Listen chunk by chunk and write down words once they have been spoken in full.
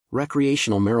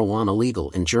Recreational marijuana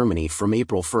legal in Germany from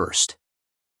April 1.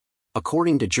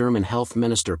 According to German Health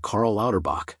Minister Karl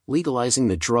Lauterbach, legalizing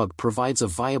the drug provides a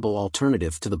viable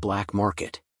alternative to the black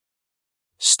market.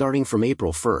 Starting from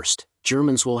April 1,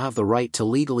 Germans will have the right to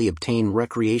legally obtain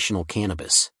recreational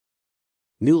cannabis.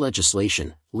 New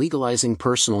legislation, legalizing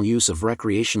personal use of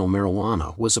recreational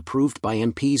marijuana, was approved by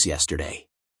MPs yesterday.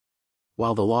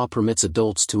 While the law permits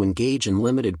adults to engage in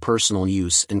limited personal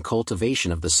use and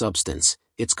cultivation of the substance,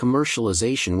 its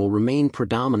commercialization will remain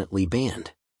predominantly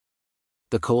banned.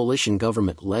 The coalition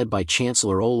government led by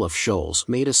Chancellor Olaf Scholz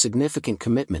made a significant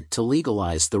commitment to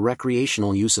legalize the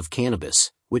recreational use of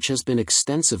cannabis, which has been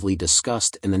extensively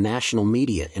discussed in the national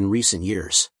media in recent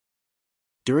years.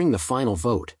 During the final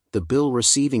vote, the bill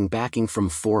receiving backing from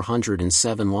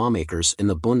 407 lawmakers in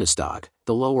the Bundestag,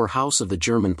 the lower house of the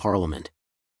German parliament.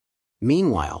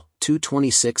 Meanwhile,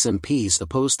 226 MPs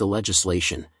opposed the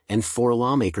legislation, and 4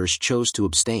 lawmakers chose to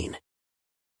abstain.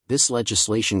 This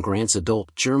legislation grants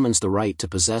adult Germans the right to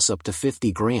possess up to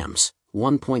 50 grams,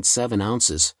 1.7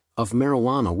 ounces, of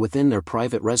marijuana within their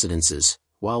private residences,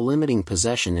 while limiting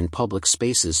possession in public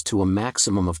spaces to a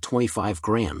maximum of 25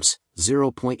 grams,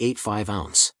 0.85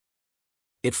 ounce.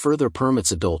 It further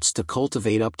permits adults to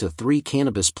cultivate up to 3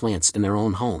 cannabis plants in their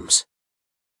own homes.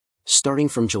 Starting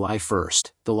from July 1,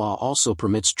 the law also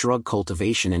permits drug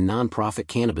cultivation in non-profit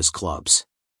cannabis clubs.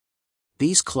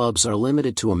 These clubs are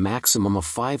limited to a maximum of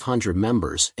 500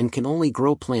 members and can only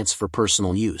grow plants for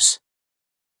personal use.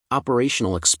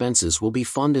 Operational expenses will be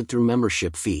funded through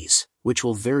membership fees, which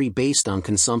will vary based on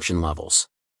consumption levels.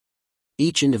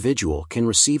 Each individual can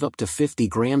receive up to 50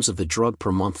 grams of the drug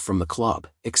per month from the club,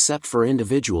 except for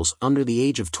individuals under the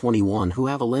age of 21 who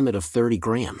have a limit of 30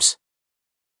 grams.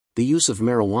 The use of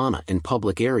marijuana in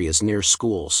public areas near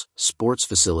schools, sports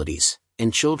facilities,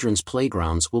 and children's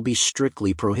playgrounds will be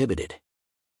strictly prohibited.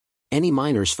 Any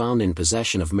minors found in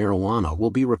possession of marijuana will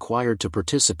be required to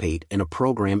participate in a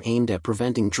program aimed at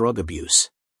preventing drug abuse.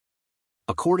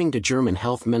 According to German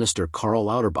Health Minister Karl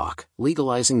Lauterbach,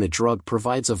 legalizing the drug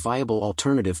provides a viable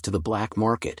alternative to the black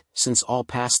market, since all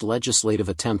past legislative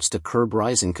attempts to curb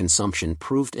rising consumption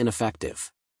proved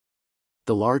ineffective.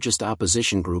 The largest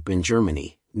opposition group in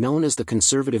Germany, known as the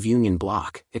Conservative Union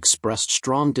Bloc, expressed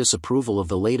strong disapproval of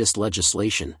the latest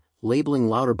legislation, labeling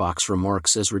Lauterbach's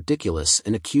remarks as ridiculous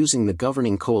and accusing the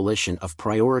governing coalition of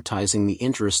prioritizing the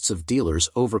interests of dealers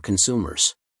over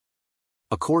consumers.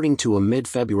 According to a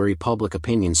mid-February public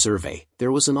opinion survey,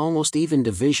 there was an almost even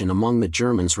division among the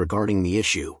Germans regarding the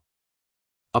issue.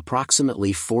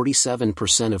 Approximately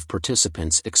 47% of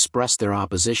participants expressed their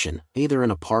opposition, either in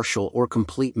a partial or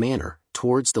complete manner,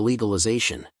 towards the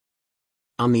legalization.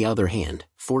 On the other hand,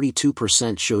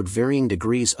 42% showed varying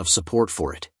degrees of support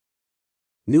for it.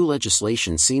 New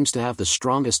legislation seems to have the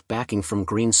strongest backing from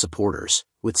Green supporters,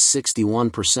 with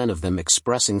 61% of them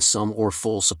expressing some or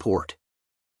full support.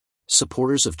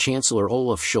 Supporters of Chancellor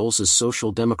Olaf Scholz's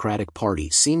Social Democratic Party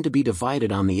seem to be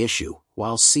divided on the issue,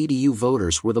 while CDU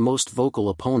voters were the most vocal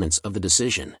opponents of the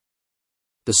decision.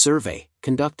 The survey,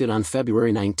 conducted on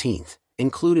February 19,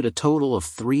 included a total of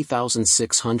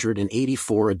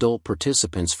 3,684 adult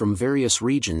participants from various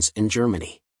regions in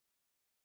Germany.